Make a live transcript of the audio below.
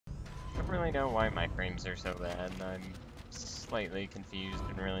really know why my frames are so bad. I'm slightly confused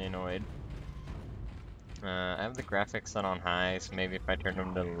and really annoyed. I have the graphics set on high, so maybe if I turn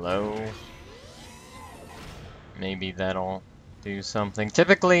them to low, maybe that'll do something.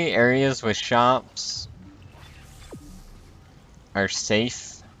 Typically, areas with shops are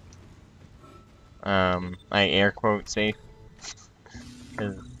safe. I air quote safe,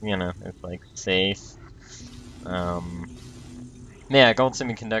 because, you know, it's like safe. Yeah, gold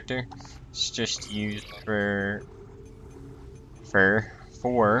semiconductor. It's just used for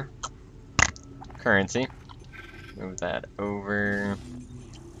currency. Move that over.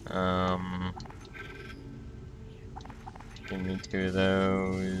 Give me 2 of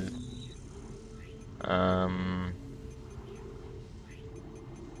those.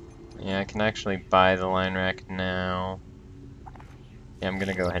 Yeah, I can actually buy the line rack now. Yeah, I'm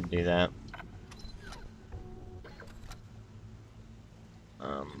gonna go ahead and do that.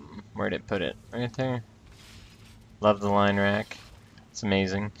 Where'd it put it? Right there. Love the line rack. It's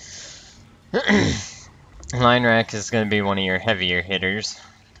amazing. Line rack is gonna be one of your heavier hitters.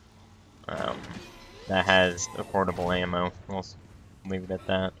 That has affordable ammo. We'll leave it at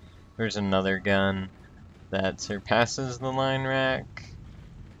that. There's another gun that surpasses the line rack.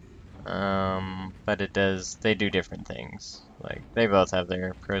 But they do different things. Like, they both have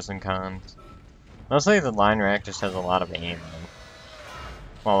their pros and cons. Mostly the line rack just has a lot of ammo.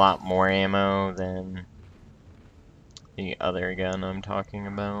 Well, a lot more ammo than the other gun I'm talking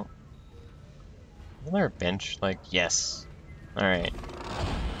about. Is there a bench? Like, yes. Alright.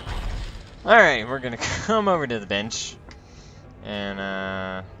 Alright, we're gonna come over to the bench. And,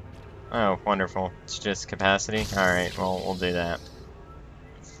 oh, wonderful. It's just capacity? Alright, well, we'll do that.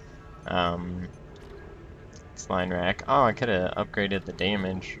 It's line rack. Oh, I could've upgraded the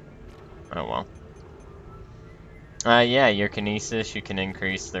damage. Oh, well. Yeah, your kinesis, you can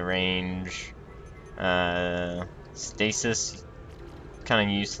increase the range. Stasis, kind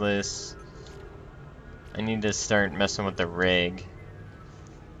of useless. I need to start messing with the rig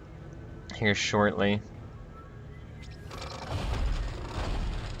here shortly.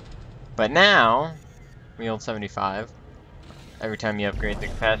 But now, wield 75. Every time you upgrade the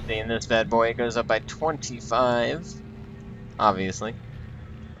capacity in this bad boy, it goes up by 25. Obviously.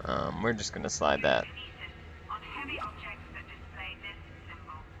 We're just gonna slide that.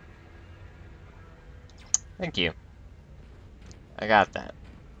 Thank you. I got that.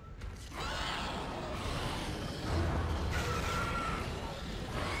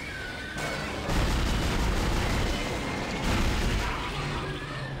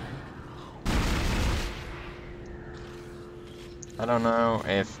 I don't know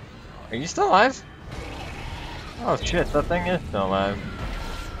if... Are you still alive? Oh shit, that thing is still alive.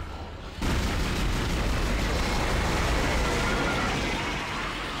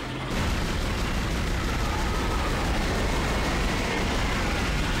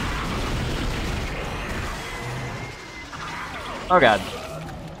 Oh god.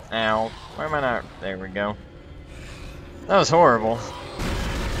 Ow. Why am I not... There we go. That was horrible.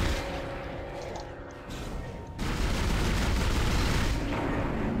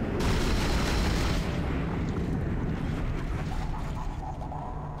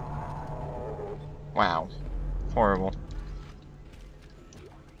 Wow. Horrible.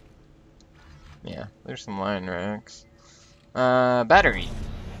 Yeah, there's some line racks. Battery.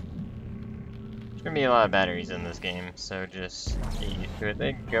 There's gonna be a lot of batteries in this game, so just get used to it.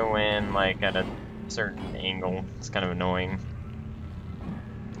 They go in, like, at a certain angle. It's kind of annoying.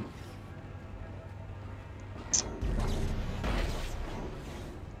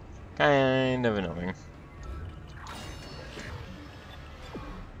 Kind of annoying.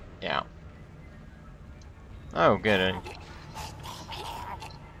 Yeah. Oh, good.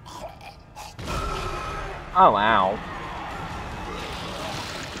 Oh, ow.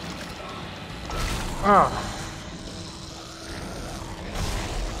 Oh.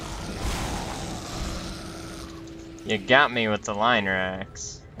 You got me with the line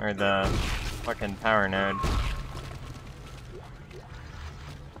racks. Or the fucking power node.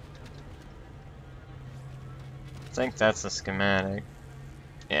 I think that's a schematic.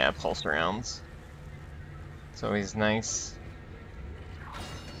 Yeah, pulse rounds. It's always nice.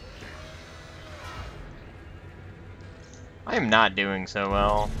 I am not doing so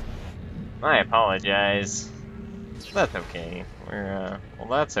well. I apologize. That's okay. We're, well,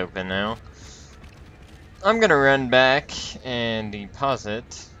 that's open now. I'm gonna run back and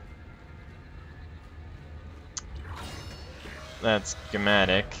deposit that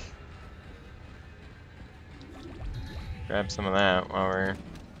schematic. Grab some of that while we're...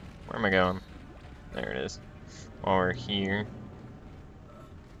 Where am I going? There it is. While we're here.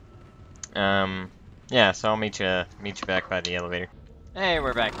 Yeah, so I'll meet you back by the elevator. Hey,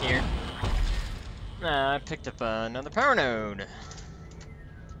 we're back here. I picked up another power node.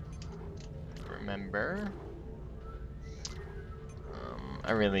 Remember?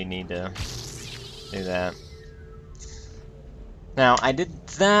 I really need to do that. Now, I did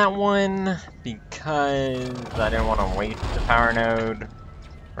that one because I didn't want to waste the power node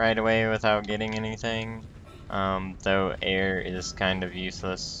right away without getting anything. Though air is kind of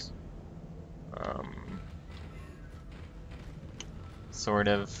useless. Sort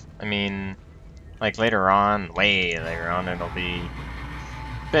of. I mean, like later on, way later on, it'll be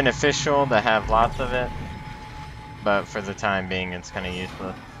beneficial to have lots of it. But for the time being, it's kind of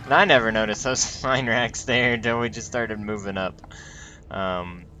useless. And I never noticed those mine racks there until we just started moving up.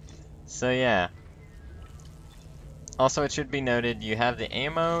 So yeah. Also, it should be noted, you have the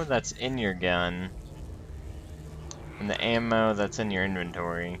ammo that's in your gun, and the ammo that's in your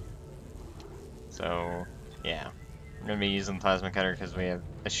inventory. So, yeah. I'm gonna be using plasma cutter because we have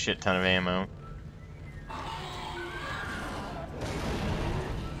a shit ton of ammo.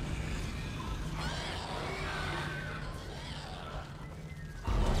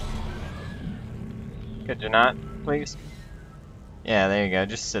 Could you not, please? Yeah, there you go.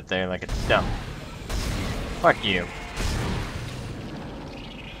 Just sit there like a dump. Fuck you.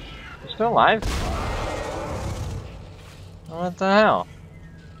 You're still alive? What the hell?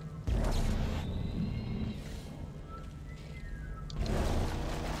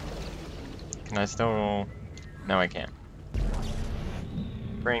 Can I still... No, I can't.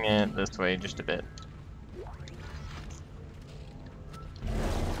 Bring it this way just a bit.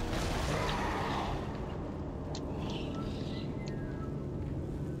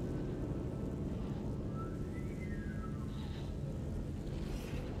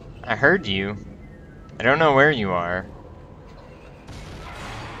 I heard you. I don't know where you are.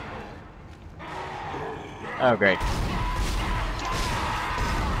 Oh, great.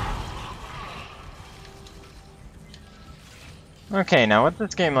 Okay, now what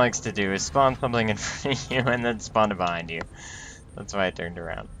this game likes to do is spawn something in front of you and then spawn it behind you. That's why I turned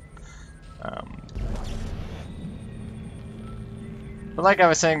around. But like I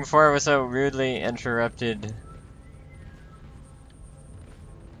was saying before, I was so rudely interrupted.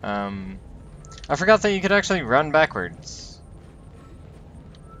 I forgot that you could actually run backwards.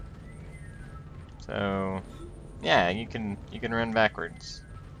 So, yeah, you can run backwards.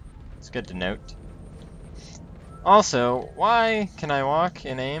 It's good to note. Also, why can I walk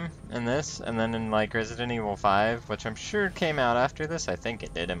in aim in this, and then in like Resident Evil 5, which I'm sure came out after this? I think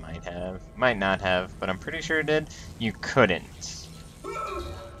it did, it might have. Might not have, but I'm pretty sure it did. You couldn't.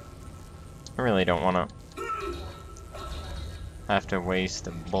 I really don't want to have to waste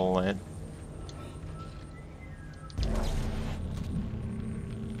a bullet.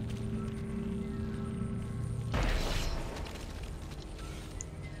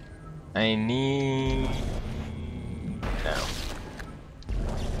 I need... No.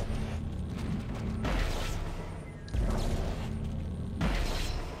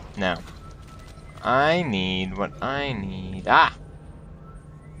 No. I need what I need. Ah!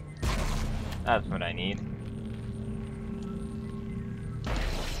 That's what I need.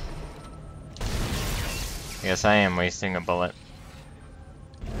 I guess I am wasting a bullet.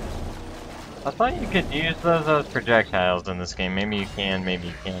 I thought you could use those as projectiles in this game. Maybe you can, maybe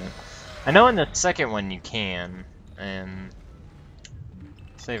you can't. I know in the second one you can, and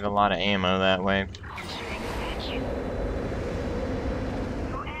save a lot of ammo that way.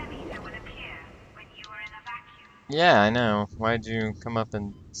 Yeah, I know. Why'd you come up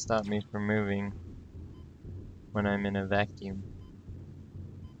and stop me from moving when I'm in a vacuum?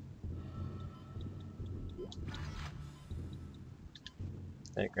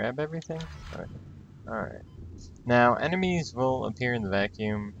 Did I grab everything? Alright. Now, enemies will appear in the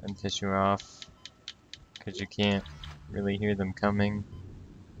vacuum and piss you off, because you can't really hear them coming.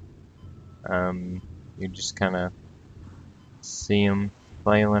 You just kind of see them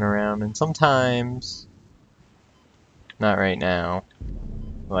flailing around, and sometimes, not right now,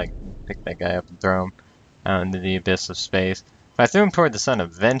 like, pick that guy up and throw him out into the abyss of space. If I threw him toward the sun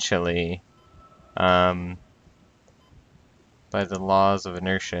eventually, by the laws of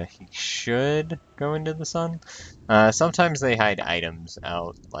inertia, he should go into the sun. Sometimes they hide items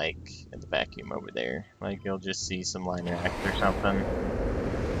out, like, in the vacuum over there. Like, you'll just see some line racks or something.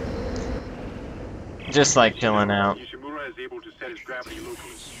 Just like chilling out. Ishimura is able to set his gravity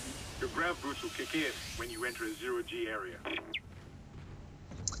locally. Your grav boots will kick in when you enter a zero-G area.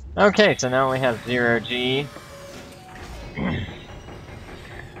 Okay, so now we have 0G.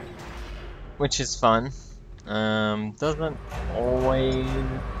 Which is fun. Doesn't always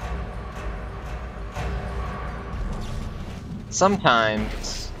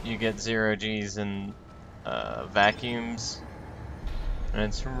Sometimes you get 0 Gs in vacuums, and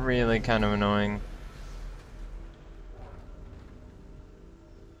it's really kind of annoying.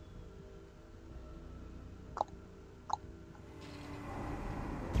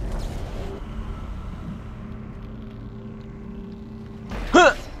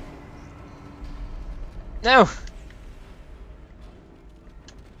 Huh! No!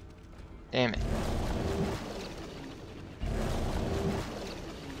 Damn it.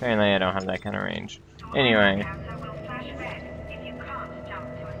 Apparently I don't have that kind of range. Anyway.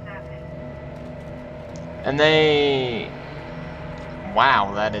 And they...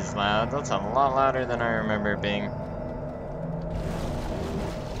 Wow, that is loud. That's a lot louder than I remember it being.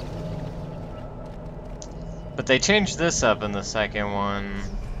 But they changed this up in the second one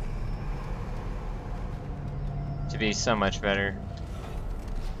to be so much better.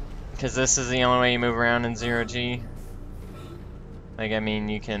 Because this is the only way you move around in 0 G. Like, I mean,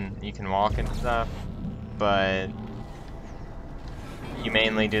 you can walk and stuff, but you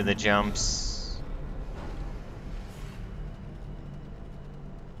mainly do the jumps.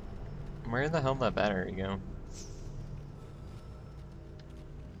 Where the hell did that battery go?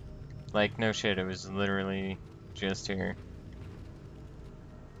 Like, no shit, it was literally just here.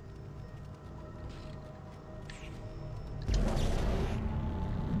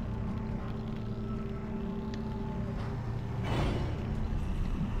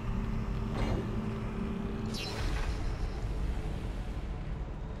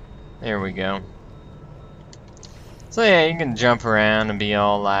 There we go. So yeah, you can jump around and be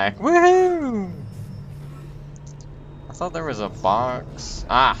all like, woohoo! I thought there was a box.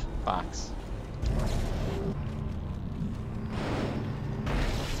 Ah, box.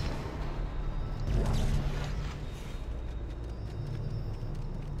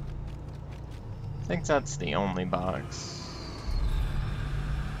 I think that's the only box.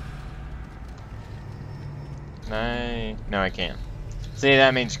 No, I can't. See,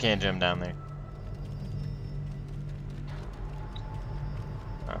 that means you can't jump down there.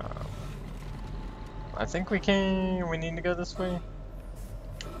 I think we can. We need to go this way.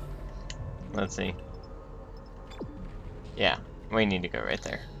 Let's see. Yeah, we need to go right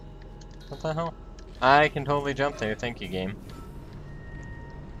there. What the hell? I can totally jump there. Thank you, game.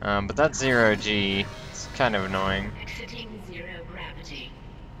 But that's 0 G. It's kind of annoying. Exiting zero gravity.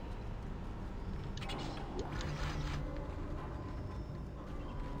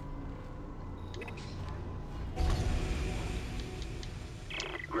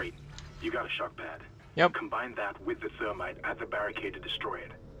 Great. You got a shock pad. Yep. Combine that with the thermite at the barricade to destroy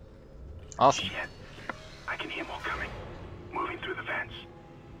it. Awesome. Shit. I can hear more coming. Moving through the vents.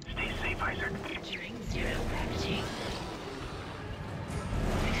 Stay safe, Isaac. Entering zero gravity.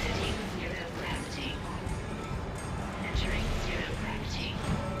 Exiting zero gravity. Entering zero gravity.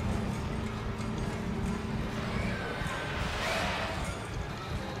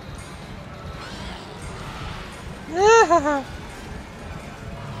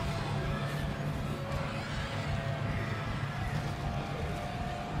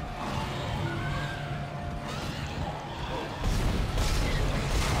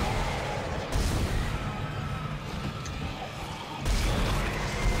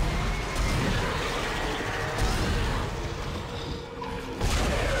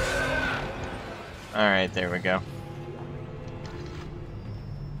 Alright, there we go.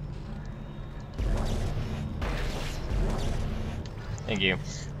 Thank you.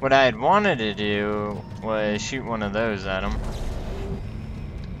 What I had wanted to do was shoot one of those at him.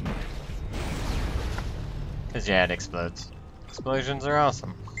 Cause yeah, it explodes. Explosions are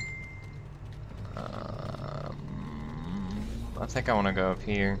awesome. I think I want to go up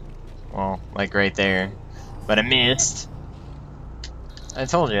here. Well, like right there. But I missed. I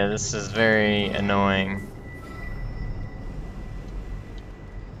told you, this is very annoying.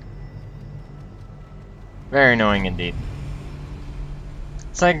 Very annoying indeed.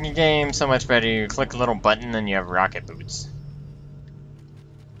 It's like the game so much better, you click a little button and you have rocket boots.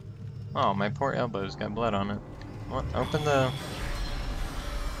 Oh, my poor elbow's got blood on it. What? Open the...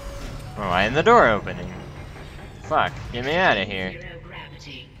 Oh, I am the door opening. Fuck, get me out of here. Zero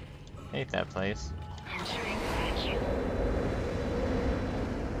gravity. Hate that place. Entering vacuum.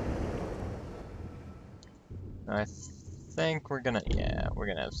 I think we're gonna, yeah, we're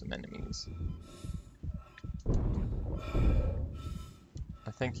gonna have some enemies.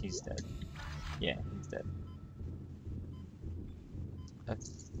 I think he's dead. Yeah, he's dead. I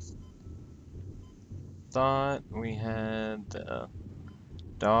thought we had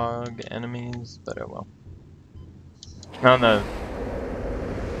dog enemies, but oh well. Oh no.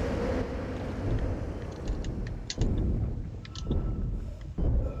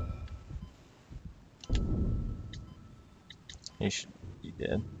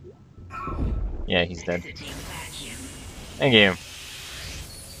 dead? Yeah, he's dead. Exiting vacuum. Thank you.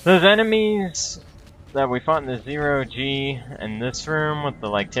 Those enemies that we fought in the 0G in this room with the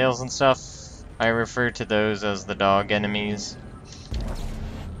like tails and stuff, I refer to those as the dog enemies.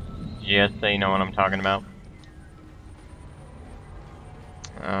 Yes, so you know what I'm talking about.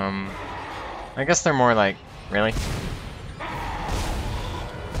 I guess they're more like, really?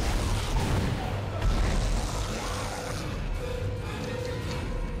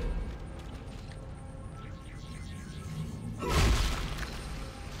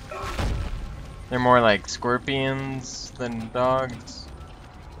 They're more like scorpions than dogs,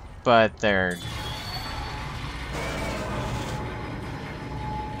 but they're...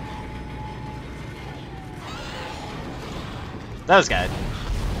 Those guys.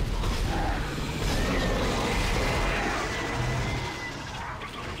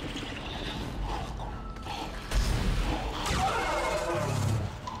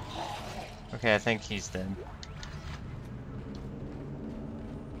 Okay, I think he's dead.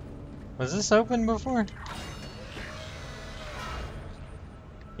 Was this open before?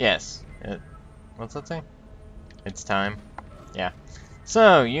 Yes. What's that say? It's time. Yeah.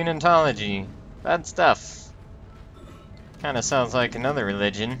 So, Unitology. Bad stuff. Kinda sounds like another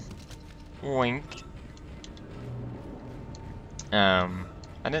religion. Wink. I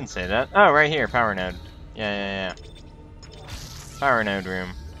didn't say that. Oh, right here, power node. Yeah. Power node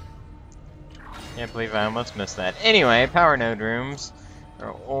room. Can't believe I almost missed that. Anyway, power node rooms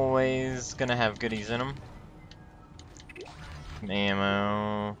are always gonna have goodies in them.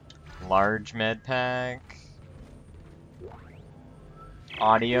 Ammo, large med pack,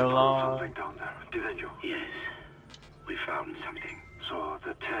 audio log. Something down there, didn't you? Yes, we found something. So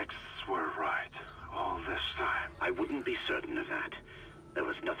the texts were right all this time. I wouldn't be certain of that. There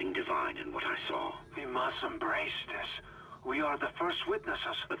was nothing divine in what I saw. We must embrace this. We are the first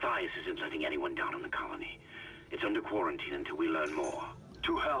witnesses. Matthias isn't letting anyone down in the colony. It's under quarantine until we learn more.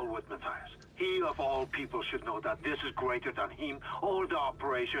 To hell with Matthias. He of all people should know that this is greater than him, or the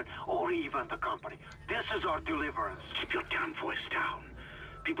operation, or even the company. This is our deliverance. Keep your damn voice down.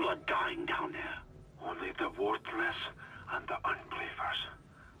 People are dying down there. Only the worthless and the unbelievers.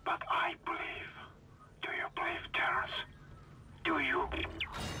 But I believe. Do you believe, Terrence? Do you?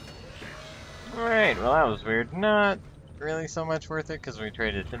 Alright, well that was weird. Not really so much worth it, because we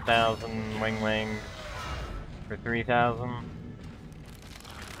traded 10,000 wing for 3,000.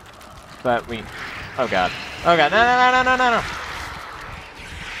 But we... Oh god. Oh god, no!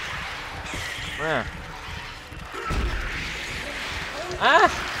 Where? Ah!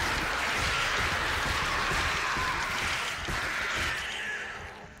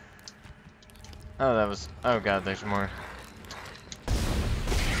 Oh, that was... Oh god, there's more.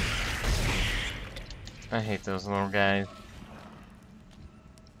 I hate those little guys.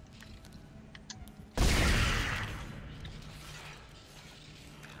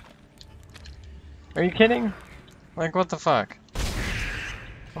 Are you kidding? Like, what the fuck?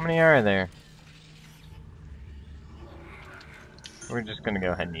 How many are there? We're just gonna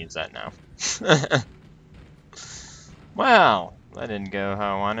go ahead and use that now. Wow, that didn't go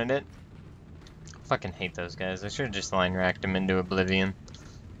how I wanted it. Fucking hate those guys. I should have just line racked them into oblivion.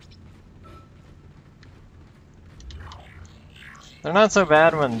 They're not so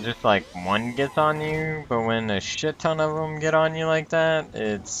bad when just like one gets on you, but when a shit ton of them get on you like that,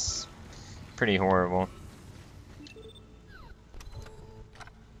 it's pretty horrible.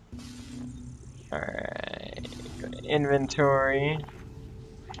 Alright, go to inventory,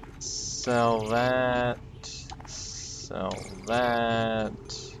 sell that,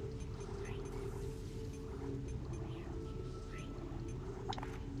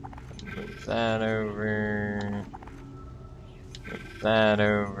 move that over. That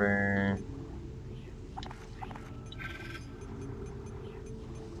over.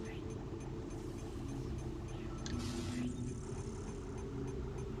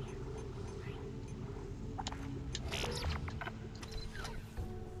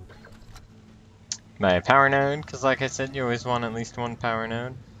 Buy a power node, because like I said, you always want at least one power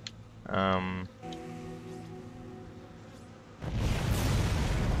node.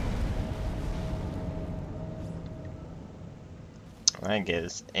 That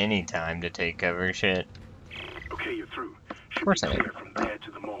gives any time to take cover shit. Okay, you're through. Of course I am. Clear from there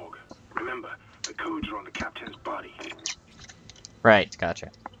to the morgue. Remember, the codes are on the captain's body. Right,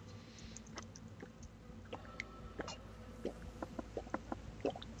 gotcha.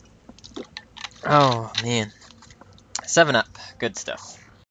 Oh, man. 7-Up. Good stuff.